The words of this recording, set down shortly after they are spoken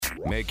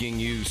making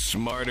you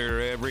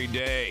smarter every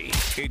day.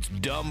 It's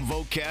Dumb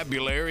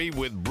Vocabulary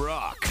with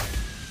Brock.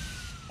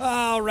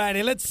 All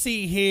righty, let's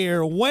see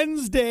here.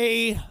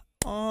 Wednesday.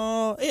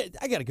 I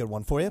got a good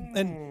one for you.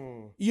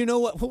 And you know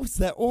what? What was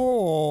that?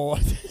 Oh,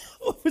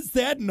 what was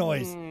that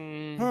noise?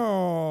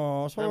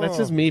 That's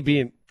just me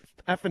being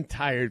effing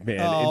tired, man.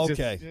 Oh, It's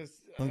okay.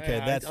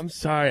 Okay, I'm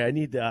sorry. I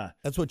need to.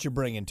 That's what you're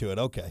bringing to it.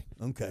 Okay.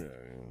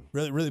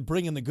 Really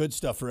bringing the good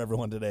stuff for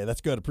everyone today.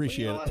 That's good.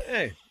 Appreciate it.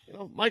 Hey,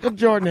 Michael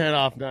Jordan had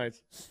off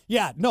nights.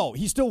 Yeah, no,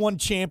 he still won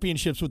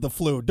championships with the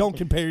flu. Don't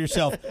compare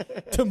yourself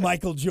to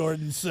Michael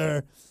Jordan,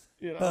 sir.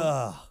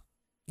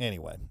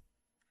 Anyway,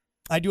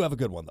 I do have a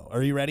good one, though.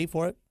 Are you ready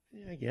for it?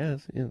 Yeah, I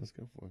guess. Yeah, let's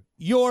go for it.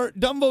 Your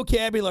dumb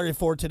vocabulary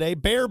for today,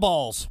 bear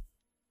balls.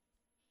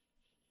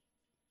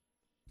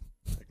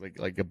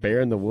 Like a bear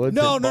in the woods?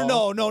 No, not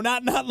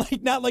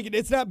like it.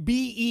 It's not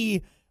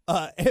B-E-A-R.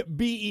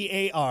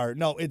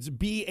 No, it's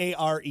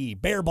B-A-R-E.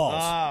 Bear balls.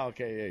 Ah,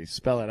 okay. Yeah, you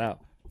spell it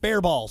out.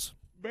 Bear balls.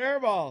 Bear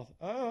balls.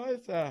 Oh,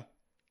 it's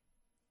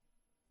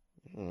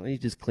you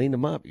just clean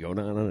them up. You go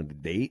down on a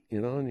date,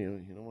 and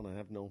you don't want to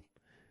have no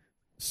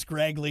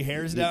scraggly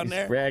hairs down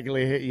there.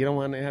 Scraggly hair. You don't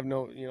want to have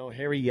no,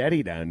 hairy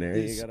yeti down there.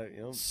 You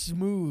gotta,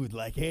 smooth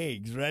like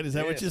eggs, right? Is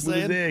that what you're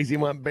smooth saying? Eggs. You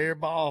want bear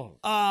balls?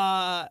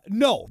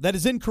 No, that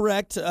is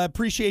incorrect. I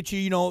appreciate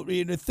you,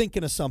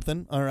 thinking of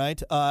something. All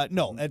right.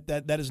 No,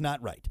 that is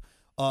not right.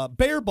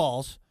 Bear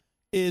balls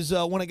is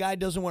when a guy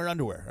doesn't wear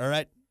underwear. All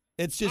right.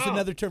 It's just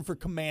another term for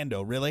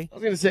commando, really. I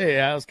was going to say,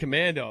 I was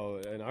commando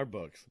in our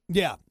books.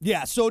 Yeah.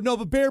 So, no,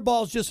 but bear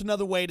ball is just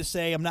another way to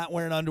say I'm not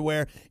wearing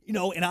underwear.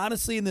 And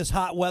honestly, in this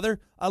hot weather,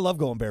 I love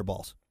going bear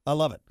balls. I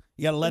love it.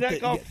 You got to let that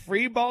go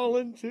free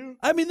balling, too?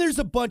 I mean, there's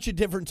a bunch of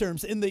different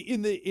terms. In the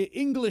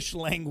English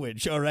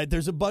language, all right,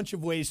 there's a bunch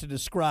of ways to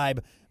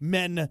describe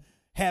men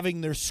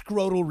having their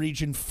scrotal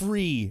region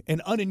free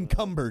and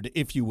unencumbered,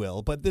 if you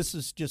will. But this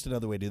is just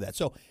another way to do that.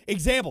 So,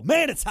 example,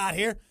 man, it's hot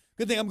here.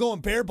 Good thing I'm going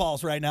bear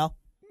balls right now.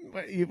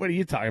 What are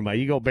you talking about?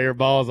 You go bear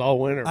balls all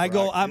winter.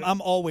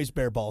 I'm always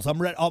bear balls. I'm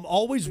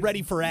always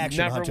ready for action.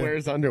 Never Hunter.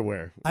 wears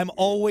underwear. I'm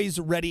always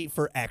ready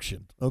for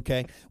action.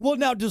 Okay. Well,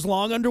 now does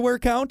long underwear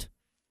count?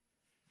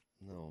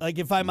 No. Like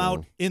if I'm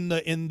out in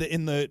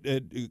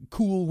the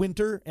cool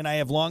winter and I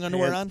have long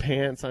underwear on.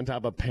 Pants on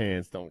top of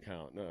pants don't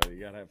count. No,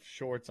 you gotta have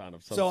shorts on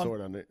of some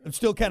sort on it. I'm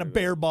still kind of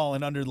bear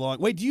balling under the long.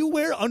 Wait, do you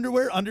wear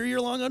underwear under your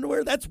long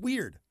underwear? That's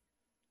weird.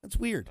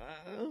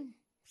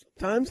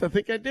 Sometimes I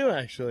think I do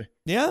actually.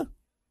 Yeah.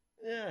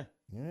 Yeah.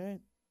 All right.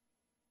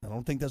 I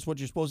don't think that's what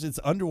you're supposed to. It's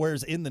underwear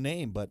is in the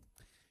name, but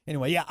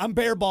anyway, yeah, I'm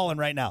bear balling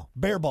right now.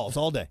 Bear balls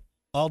all day.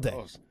 All day.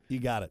 Oh, You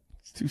got it.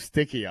 it's too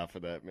sticky off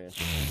of that, man.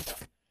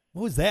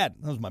 What was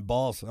that? That was my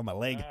balls on my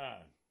leg.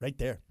 Right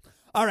there.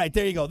 All right,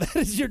 there you go. That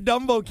is your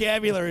dumb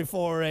vocabulary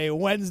for a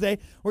Wednesday.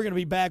 We're going to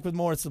be back with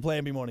more. It's the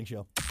Plan B Morning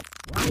Show.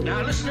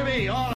 Now listen to me, all